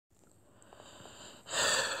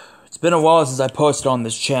been a while since I posted on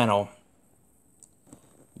this channel.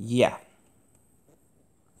 Yeah.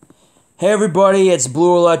 Hey everybody, it's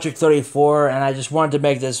Blue Electric 34, and I just wanted to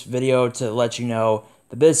make this video to let you know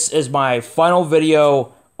that this is my final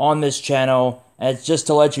video on this channel, and it's just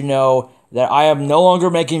to let you know that I am no longer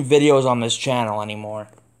making videos on this channel anymore.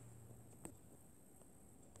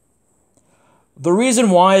 The reason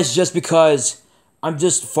why is just because I'm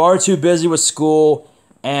just far too busy with school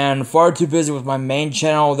and far too busy with my main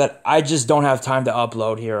channel that I just don't have time to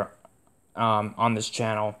upload here on this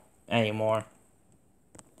channel anymore.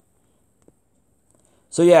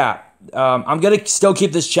 So yeah, I'm going to still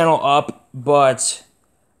keep this channel up, but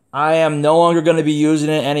I am no longer going to be using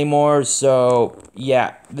it anymore, so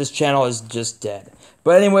yeah, this channel is just dead.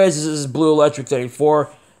 But anyways, this is Blue Electric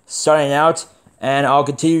 34 starting out, and I'll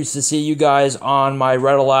continue to see you guys on my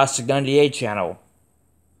Red Elastic 98 channel.